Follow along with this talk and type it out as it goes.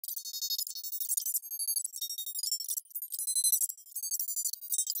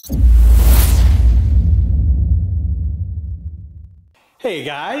Hey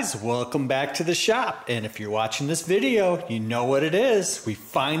guys, welcome back to the shop. And if you're watching this video, you know what it is. We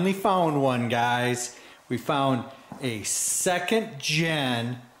finally found one, guys. We found a second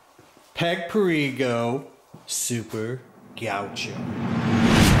gen Peg Perigo Super Gaucho.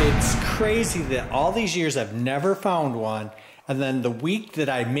 It's crazy that all these years I've never found one, and then the week that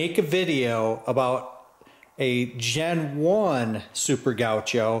I make a video about a Gen 1 Super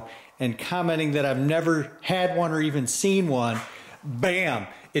Gaucho and commenting that I've never had one or even seen one, bam,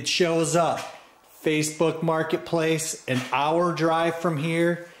 it shows up. Facebook Marketplace, an hour drive from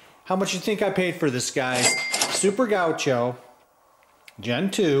here. How much you think I paid for this, guys? Super Gaucho,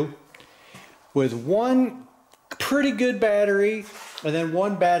 Gen 2, with one pretty good battery, and then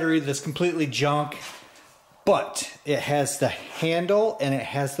one battery that's completely junk, but it has the handle and it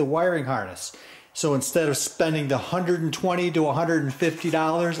has the wiring harness. So instead of spending the $120 to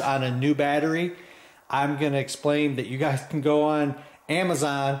 $150 on a new battery, I'm going to explain that you guys can go on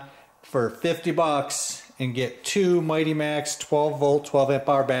Amazon for 50 bucks and get two Mighty Max 12 volt 12 amp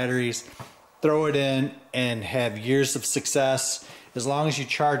hour batteries, throw it in and have years of success as long as you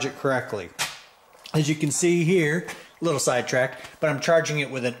charge it correctly. As you can see here, a little sidetrack, but I'm charging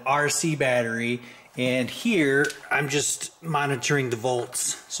it with an RC battery, and here I'm just monitoring the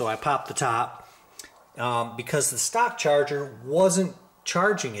volts. So I pop the top because the stock charger wasn't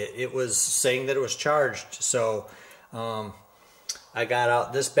charging it. It was saying that it was charged. So I got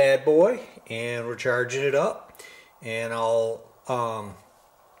out this bad boy and we're charging it up, and I'll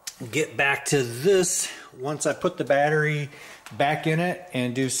get back to this once I put the battery back in it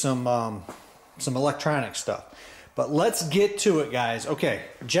and do some electronic stuff. But let's get to it, guys. Okay,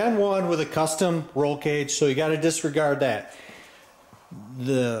 Gen 1 with a custom roll cage, so you got to disregard that.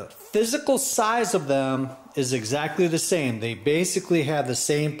 The physical size of them is exactly the same. They basically have the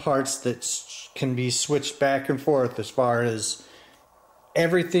same parts that can be switched back and forth as far as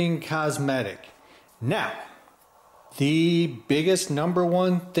everything cosmetic. Now, the biggest number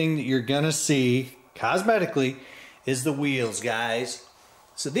one thing that you're gonna see cosmetically is the wheels, guys.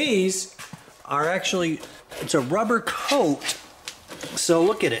 So these are actually, it's a rubber coat. So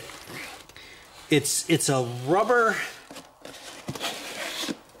look at it. It's a rubber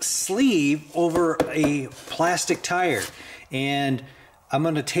sleeve over a plastic tire, and I'm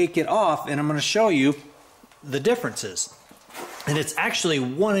going to take it off and I'm going to show you the differences. And it's actually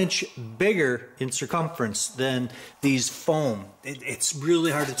 1 inch bigger in circumference than these foam. It's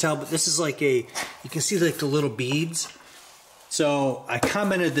really hard to tell, but this is like you can see like the little beads. So I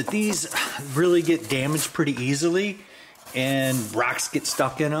commented that these really get damaged pretty easily and rocks get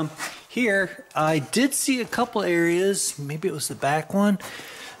stuck in them. Here I did see a couple areas, maybe it was the back one,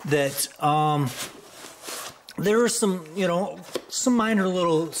 that there were some, some minor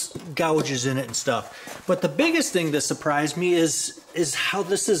little gouges in it and stuff. But the biggest thing that surprised me is how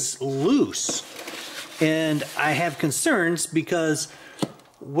this is loose. And I have concerns because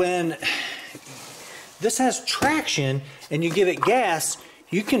when this has traction and you give it gas,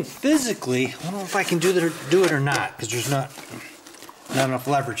 you can physically, I don't know if I can do it or not, because there's not enough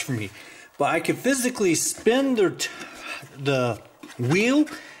leverage for me, but I can physically spin the wheel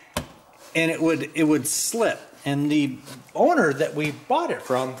and it would slip. And the owner that we bought it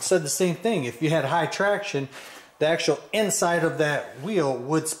from said the same thing. If you had high traction, the actual inside of that wheel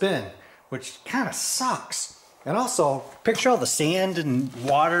would spin, which kind of sucks. And also, picture all the sand and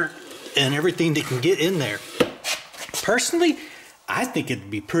water and everything that can get in there. Personally, I think it'd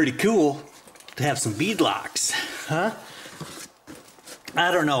be pretty cool to have some bead locks, huh?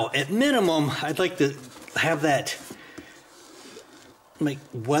 I don't know. At minimum, I'd like to have that like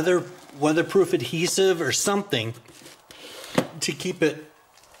weatherproof adhesive or something to keep it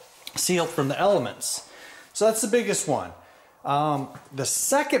sealed from the elements. So that's the biggest one. The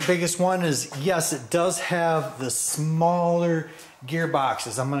second biggest one is, yes, it does have the smaller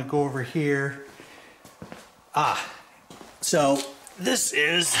gearboxes. I'm going to go over here. So this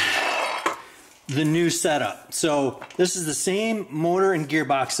is the new setup. So this is the same motor and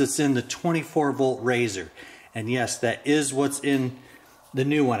gearbox that's in the 24 volt Razor. And yes, that is what's in the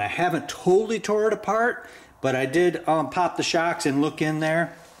new one. I haven't totally tore it apart, but I did pop the shocks and look in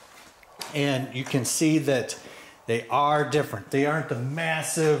there, and you can see that they are different. They aren't the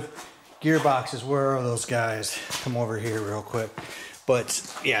massive gearboxes. Where are those guys? Come over here real quick.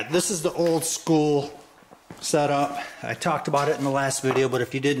 But yeah, this is the old school setup. I talked about it in the last video, but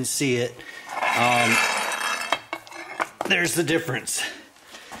if you didn't see it, there's the difference.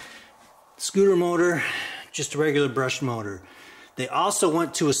 Scooter motor, just a regular brush motor. They also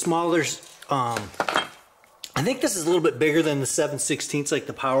went to a smaller, I think this is a little bit bigger than the 7/16, like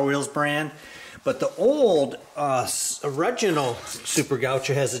the Power Wheels brand, But the old original Super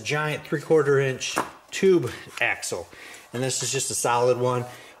Gaucho has a giant 3/4 inch tube axle, and this is just a solid one.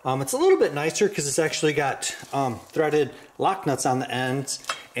 It's a little bit nicer because it's actually got threaded lock nuts on the ends,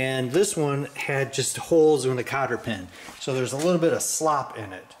 and this one had just holes in the cotter pin, so there's a little bit of slop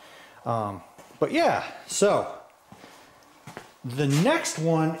in it. But yeah, so the next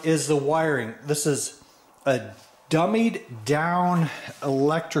one is the wiring. This is a dummied down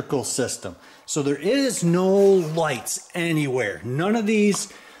electrical system. So there is no lights anywhere. None of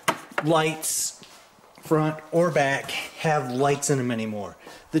these lights, front or back, have lights in them anymore.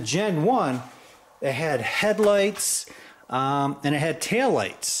 The Gen 1, it had headlights and it had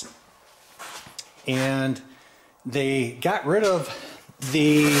taillights. And they got rid of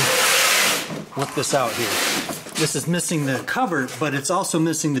the, look this out here. This is missing the cover, but it's also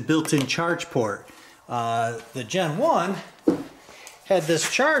missing the built-in charge port. The Gen 1 had this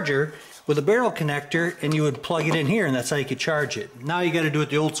charger with a barrel connector, and you would plug it in here, and that's how you could charge it. Now you got to do it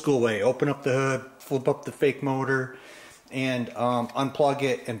the old school way. Open up the hood, flip up the fake motor, and unplug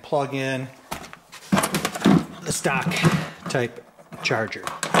it and plug in the stock type charger.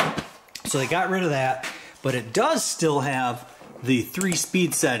 So they got rid of that, but it does still have the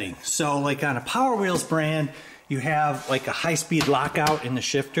 3-speed setting. So like on a Power Wheels brand, you have like a high-speed lockout in the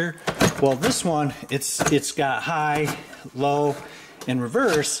shifter. Well, this one, it's got high, low, and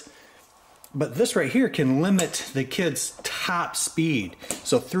reverse, but this right here can limit the kid's top speed.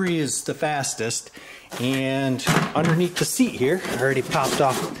 So 3 is the fastest, and underneath the seat here, I already popped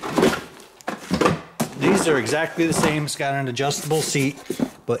off. These are exactly the same. It's got an adjustable seat,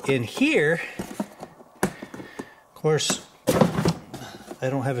 but in here, of course, I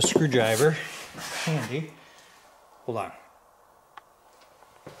don't have a screwdriver handy. Hold on.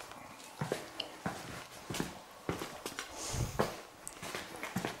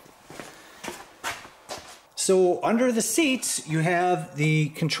 So under the seats, you have the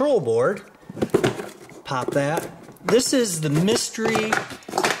control board. Pop that. This is the mystery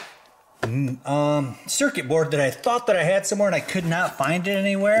circuit board that I thought that I had somewhere and I could not find it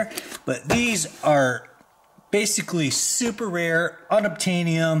anywhere. But these are basically super rare,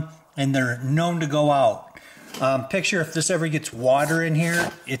 unobtainium, and they're known to go out. Picture if this ever gets water in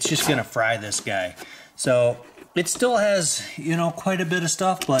here, it's just gonna fry this guy. So it still has, you know, quite a bit of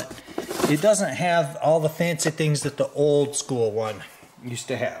stuff, but it doesn't have all the fancy things that the old school one used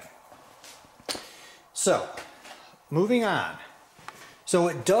to have. So moving on. So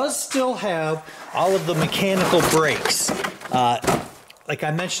it does still have all of the mechanical brakes. Like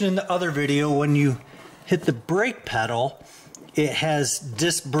I mentioned in the other video, when you hit the brake pedal, it has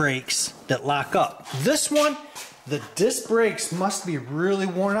disc brakes that lock up. This one, the disc brakes must be really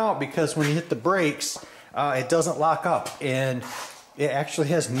worn out because when you hit the brakes, it doesn't lock up, and it actually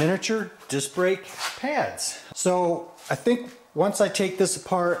has miniature disc brake pads. So I think once I take this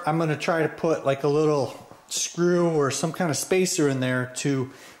apart, I'm gonna try to put like a little screw or some kind of spacer in there to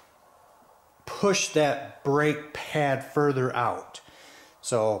push that brake pad further out.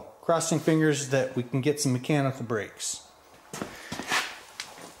 So crossing fingers that we can get some mechanical brakes.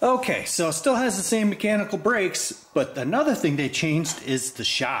 Okay, so it still has the same mechanical brakes, but another thing they changed is the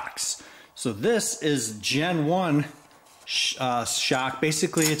shocks. So this is Gen 1 shock.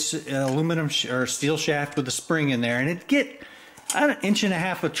 Basically, it's an aluminum or steel shaft with a spring in there, and it'd get an 1.5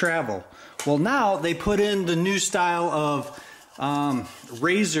 inches of travel. Well, now they put in the new style of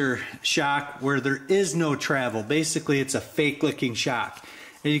razor shock where there is no travel. Basically, it's a fake looking shock.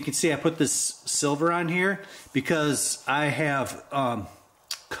 And you can see I put this silver on here because I have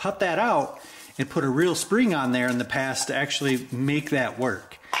cut that out and put a real spring on there in the past to actually make that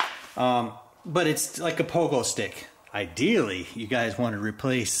work. But it's like a pogo stick. Ideally, you guys want to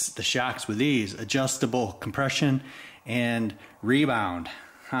replace the shocks with these. Adjustable compression and rebound.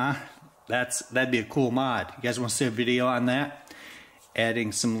 Huh? That'd be a cool mod. You guys want to see a video on that?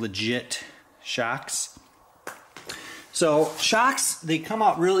 Adding some legit shocks. So shocks, they come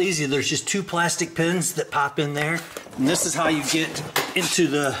out real easy. There's just 2 plastic pins that pop in there. And this is how you get into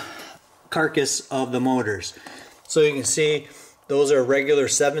the carcass of the motors. So you can see those are regular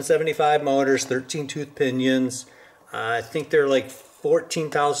 775 motors, 13 tooth pinions. I think they're like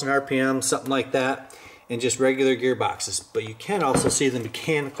 14,000 RPM, something like that, and just regular gearboxes. But you can also see the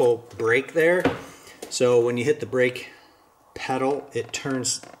mechanical brake there. So when you hit the brake pedal, it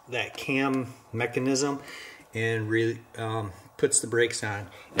turns that cam mechanism and really puts the brakes on.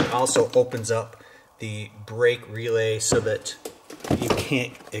 It also opens up the brake relay so that you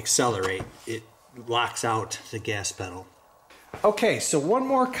can't accelerate. It locks out the gas pedal. Okay, so one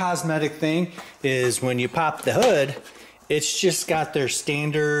more cosmetic thing is when you pop the hood, it's just got their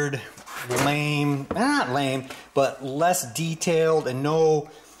standard lame, not lame, but less detailed and no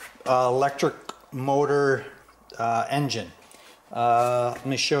electric motor engine. Let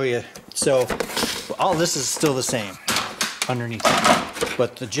me show you. So all this is still the same underneath,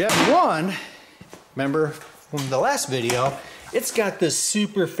 but the Gen 1, remember from the last video, it's got this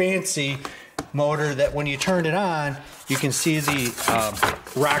super fancy motor that when you turn it on, you can see the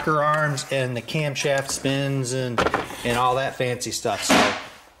rocker arms and the camshaft spins and all that fancy stuff. So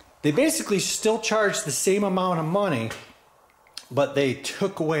they basically still charge the same amount of money, but they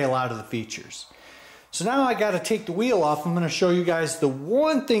took away a lot of the features. So now I got to take the wheel off. I'm going to show you guys the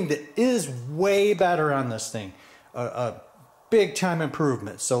one thing that is way better on this thing, a big time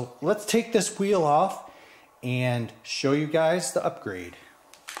improvement. So let's take this wheel off and show you guys the upgrade.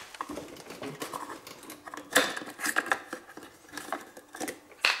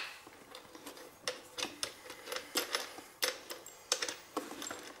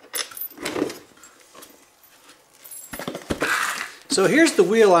 So here's the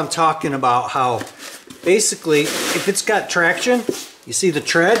wheel I'm talking about, how basically if it's got traction, you see the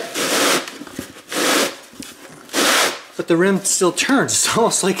tread, but the rim still turns. It's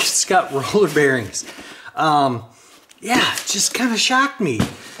almost like it's got roller bearings. Yeah, it just kind of shocked me.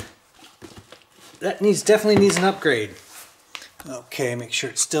 That definitely needs an upgrade. Okay, make sure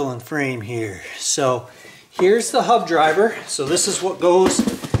it's still in frame here. So here's the hub driver. So this is what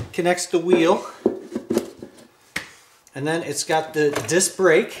connects the wheel. And then it's got the disc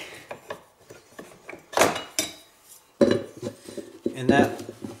brake, and that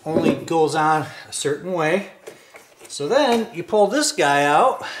only goes on a certain way. So then you pull this guy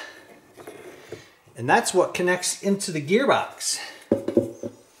out, and that's what connects into the gearbox.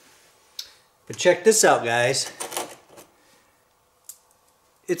 But check this out, guys.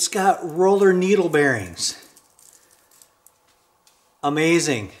 It's got roller needle bearings.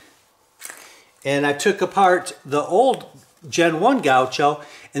 Amazing. And I took apart the old Gen 1 gaucho,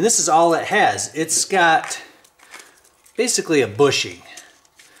 and this is all it has. It's got basically a bushing.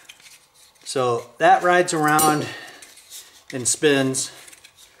 So that rides around and spins.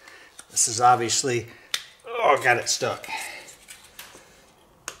 This is obviously, oh, got it stuck.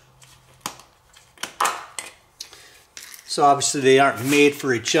 So obviously they aren't made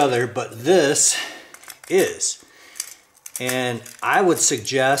for each other, but this is. And I would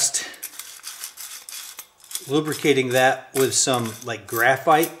suggest lubricating that with some like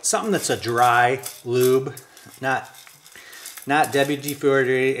graphite, something that's a dry lube, not WD-40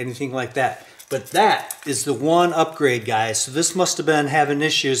 or anything like that. But that is the one upgrade, guys. So this must have been having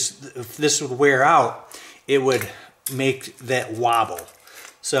issues. If this would wear out, it would make that wobble.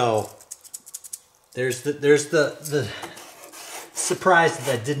 So there's the surprise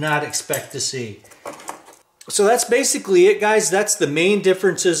that I did not expect to see. So that's basically it, guys. That's the main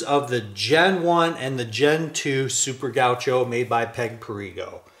differences of the Gen 1 and the Gen 2 Super Gaucho made by Peg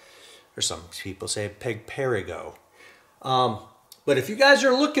Perigo. Or some people say Peg Perigo. But if you guys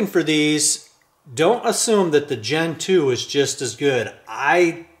are looking for these, don't assume that the Gen 2 is just as good.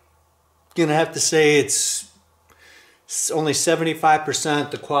 I'm gonna have to say it's only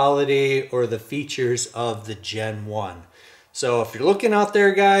 75% the quality or the features of the Gen 1. So if you're looking out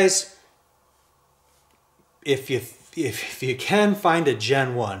there, guys, if you can find a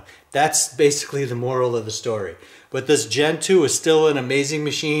Gen 1, that's basically the moral of the story. But this Gen 2 is still an amazing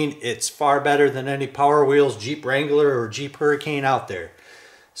machine. It's far better than any Power Wheels, Jeep Wrangler, or Jeep Hurricane out there.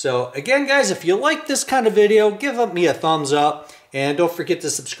 So again, guys, if you like this kind of video, give me a thumbs up. And don't forget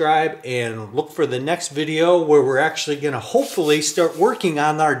to subscribe and look for the next video where we're actually going to hopefully start working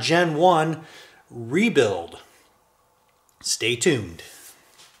on our Gen 1 rebuild. Stay tuned.